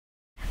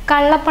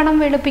കള്ളപ്പണം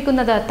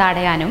വെളുപ്പിക്കുന്നത്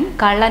തടയാനും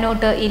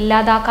കള്ളനോട്ട്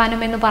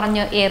ഇല്ലാതാക്കാനുമെന്ന്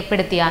പറഞ്ഞ്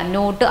ഏർപ്പെടുത്തിയ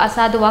നോട്ട്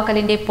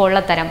അസാധുവാക്കലിന്റെ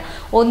പൊള്ളത്തരം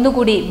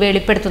ഒന്നുകൂടി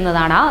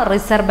വെളിപ്പെടുത്തുന്നതാണ്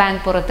റിസർവ്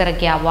ബാങ്ക്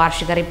പുറത്തിറക്കിയ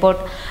വാർഷിക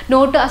റിപ്പോർട്ട്.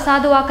 നോട്ട്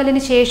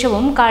അസാധുവാക്കലിന്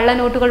ശേഷവും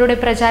കള്ളനോട്ടുകളുടെ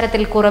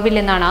പ്രചാരത്തിൽ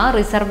കുറവില്ലെന്നാണ്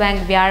റിസർവ്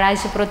ബാങ്ക്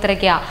വ്യാഴാഴ്ച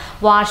പുറത്തിറക്കിയ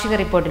വാർഷിക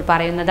റിപ്പോർട്ടിൽ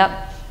പറയുന്നത്.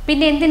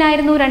 പിന്നെ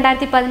എന്തിനായിരുന്നു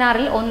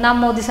 2016 ഒന്നാം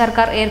മോദി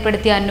സർക്കാർ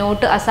ഏർപ്പെടുത്തിയ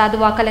നോട്ട്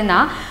അസാധുവാക്കൽ എന്ന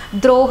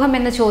ദ്രോഹം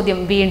എന്ന ചോദ്യം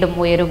വീണ്ടും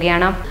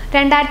ഉയരുകയാണ്.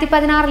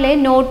 2016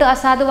 നോട്ട്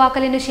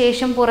അസാധുവാക്കലിനു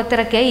ശേഷം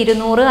പുറത്തിറക്കിയ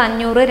 200,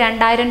 500,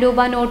 2000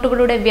 രൂപ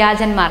നോട്ടുകളുടെ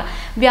വ്യാജന്മാർ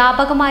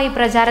വ്യാപകമായി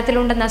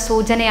പ്രചാരത്തിലുണ്ടെന്ന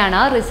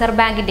സൂചനയാണ് റിസർവ്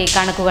ബാങ്കിന്റെ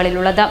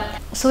കണക്കുകളിലുള്ളത്.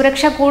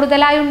 സുരക്ഷ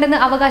കൂടുതലായുണ്ടെന്ന്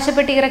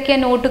അവകാശപ്പെട്ട് ഇറക്കിയ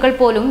നോട്ടുകൾ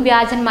പോലും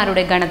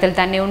വ്യാജന്മാരുടെ ഗണത്തിൽ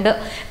തന്നെയുണ്ട്.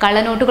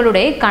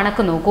 കള്ളനോട്ടുകളുടെ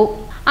കണക്ക് നോക്കൂ.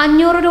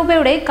 500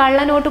 രൂപയുടെ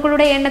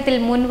കള്ളനോട്ടുകളുടെ എണ്ണത്തിൽ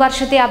മുൻ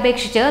വർഷത്തെ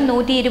അപേക്ഷിച്ച്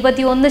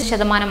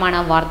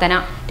 121% വർധന.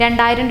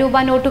 2000 രൂപ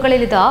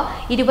നോട്ടുകളിൽ ഇത്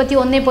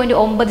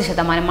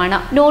 21.9%.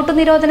 നോട്ട്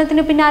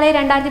നിരോധനത്തിന് പിന്നാലെ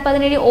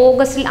 2017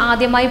 ഓഗസ്റ്റിൽ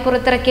ആദ്യമായി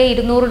പുറത്തിറക്കിയ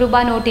 200 രൂപ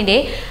നോട്ടിന്റെ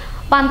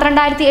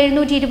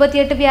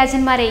 12,728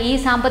 വ്യാജന്മാരെ ഈ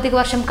സാമ്പത്തിക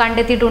വർഷം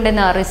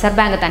കണ്ടെത്തിയിട്ടുണ്ടെന്ന് റിസർവ്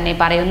ബാങ്ക് തന്നെ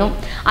പറയുന്നു.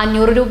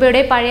 500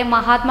 രൂപയുടെ പഴയ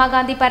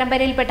മഹാത്മാഗാന്ധി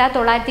പരമ്പരയിൽപ്പെട്ട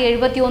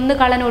 971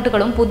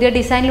 കള്ളനോട്ടുകളും പുതിയ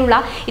ഡിസൈനിലുള്ള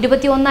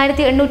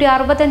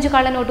 21,865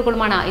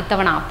 കള്ളനോട്ടുകളുമാണ്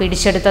ഇത്തവണ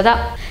പിടിച്ചെടുത്തത്.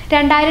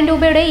 2000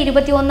 രൂപയുടെ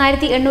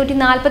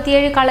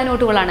 21,847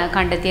 കള്ളനോട്ടുകളാണ്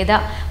കണ്ടെത്തിയത്.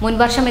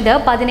 മുൻവർഷം ഇത്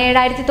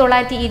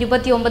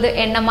 17,929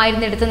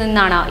 എണ്ണമായിരുന്നിടത്തു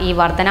നിന്നാണ് ഈ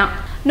വർധന.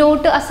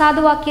 നോട്ട്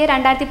അസാധുവാക്കിയ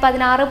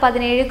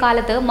 2016-17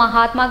 കാലത്ത്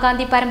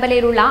മഹാത്മാഗാന്ധി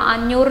പരമ്പരയിലുള്ള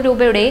 500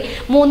 രൂപയുടെ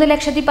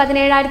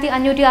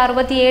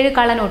 3,17,567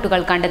 കള്ളനോട്ടുകൾ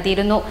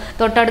കണ്ടെത്തിയിരുന്നു.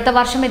 തൊട്ടടുത്ത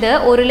വർഷം ഇത്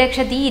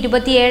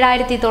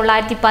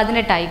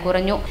 1,27,918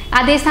 കുറഞ്ഞു.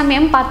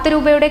 അതേസമയം 10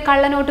 രൂപയുടെ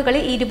കള്ളനോട്ടുകൾ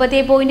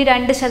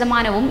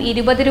 20.2%,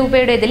 20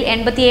 രൂപയുടേതിൽ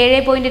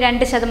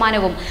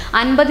 87.2%,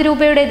 50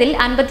 രൂപയുടേതിൽ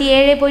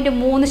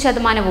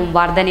 57.3%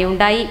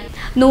 വർധനയുണ്ടായി.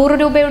 100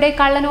 രൂപയുടെ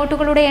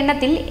കള്ളനോട്ടുകളുടെ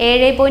എണ്ണത്തിൽ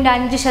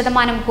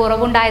 7.5%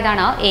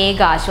 കുറവുണ്ടായതാണ്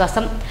ഏക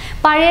ആശ്വാസം.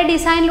 പഴയ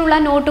ഡിസൈനിലുള്ള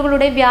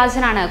നോട്ടുകളുടെ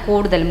വ്യാജനാണ്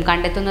കൂടുതലും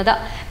കണ്ടെത്തുന്നത്.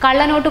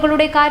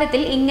 കള്ളനോട്ടുകളുടെ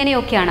കാര്യത്തിൽ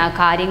ഇങ്ങനെയൊക്കെയാണ്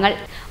കാര്യങ്ങൾ.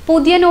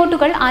 പുതിയ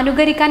നോട്ടുകൾ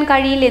അനുകരിക്കാൻ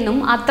കഴിയില്ലെന്നും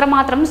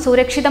അത്രമാത്രം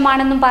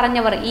സുരക്ഷിതമാണെന്നും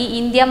പറഞ്ഞവർ ഈ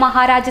ഇന്ത്യ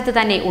മഹാരാജ്യത്ത്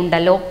തന്നെ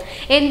ഉണ്ടല്ലോ.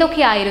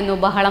 എന്തൊക്കെയായിരുന്നു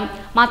ബഹളം?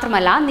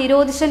 മാത്രമല്ല,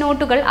 നിരോധിച്ച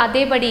നോട്ടുകൾ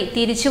അതേപടി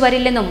തിരിച്ചു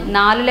വരില്ലെന്നും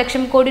 4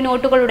 ലക്ഷം കോടി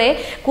നോട്ടുകളുടെ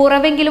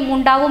കുറവെങ്കിലും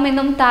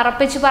ഉണ്ടാവുമെന്നും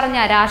തറപ്പിച്ചു പറഞ്ഞ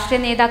രാഷ്ട്രീയ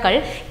നേതാക്കൾ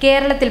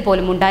കേരളത്തിൽ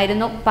പോലും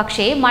ഉണ്ടായിരുന്നു.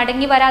 പക്ഷേ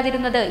മടങ്ങി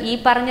വരാതിരുന്നത് ഈ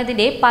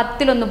പറഞ്ഞതിന്റെ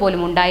 10-1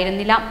 പോലും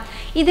ഉണ്ടായിരുന്നില്ല.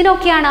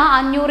 ഇതിനൊക്കെയാണ്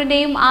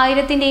 500-ന്റെയും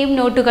 1000-ന്റെയും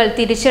നോട്ടുകൾ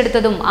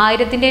തിരിച്ചെടുത്തതും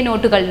 1000-ന്റെ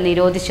നോട്ടുകൾ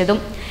നിരോധിച്ചതും.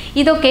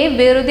 ഇതൊക്കെ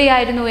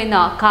വെറുതെയായിരുന്നു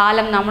എന്ന്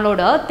കാലം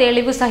നമ്മളോട്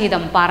തെളിവ്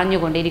സഹിതം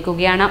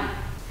പറഞ്ഞുകൊണ്ടിരിക്കുകയാണ്.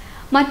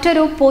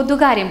 മറ്റൊരു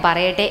പൊതുകാര്യം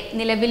പറയട്ടെ.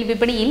 നിലവിൽ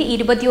വിപണിയിൽ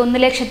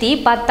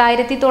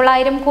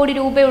 21,10,900 കോടി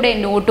രൂപയുടെ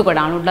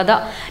നോട്ടുകളാണുള്ളത്.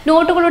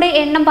 നോട്ടുകളുടെ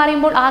എണ്ണം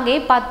പറയുമ്പോൾ ആകെ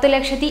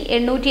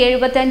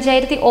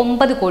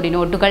 10,875,009 കോടി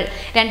നോട്ടുകൾ.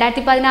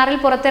 2016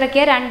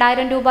 പുറത്തിറക്കിയ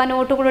 2000 രൂപ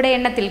നോട്ടുകളുടെ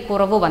എണ്ണത്തിൽ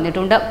കുറവ്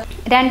വന്നിട്ടുണ്ട്.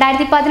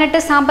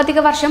 2018 സാമ്പത്തിക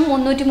വർഷം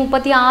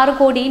 336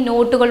 കോടി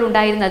നോട്ടുകൾ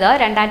ഉണ്ടായിരുന്നത്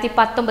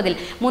 2019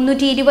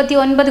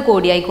 329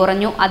 കോടിയായി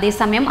കുറഞ്ഞു.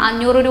 അതേസമയം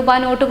 500 രൂപ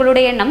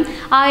നോട്ടുകളുടെ എണ്ണം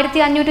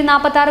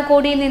 1,546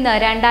 കോടിയിൽ നിന്ന്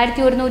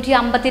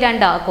 2,152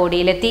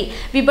 കോടിയിലെത്തി.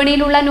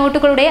 വിപണിയിലുള്ള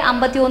നോട്ടുകളുടെ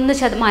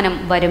 51%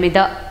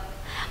 വരുമിത്.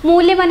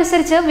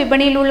 മൂല്യമനുസരിച്ച്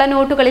വിപണിയിലുള്ള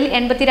നോട്ടുകളിൽ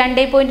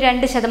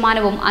 82.2%,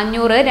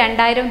 500,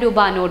 2000 രൂപ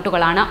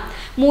നോട്ടുകളാണ്.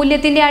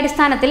 മൂല്യത്തിന്റെ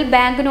അടിസ്ഥാനത്തിൽ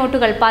ബാങ്ക്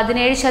നോട്ടുകൾ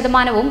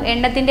 17%,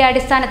 എണ്ണത്തിന്റെ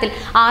അടിസ്ഥാനത്തിൽ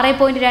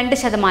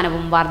 6.2%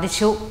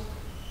 വർദ്ധിച്ചു.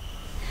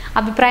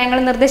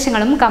 അഭിപ്രായങ്ങളും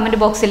നിർദ്ദേശങ്ങളും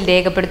കമന്റ് ബോക്സിൽ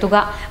രേഖപ്പെടുത്തുക.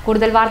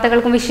 കൂടുതൽ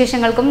വാർത്തകൾക്കും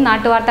വിശേഷങ്ങൾക്കും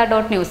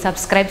നാട്ടുവാർത്ത.news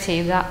സബ്സ്ക്രൈബ്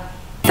ചെയ്യുക.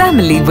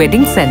 Family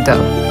wedding centre,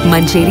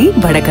 Manjeri,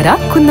 Vadakara,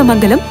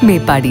 Kunnamangalam,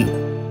 Meppadi.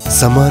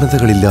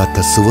 സമാനതകളില്ലാത്ത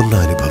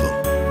സുവർണാനുഭവം.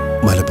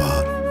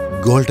 Malabar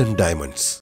golden diamonds.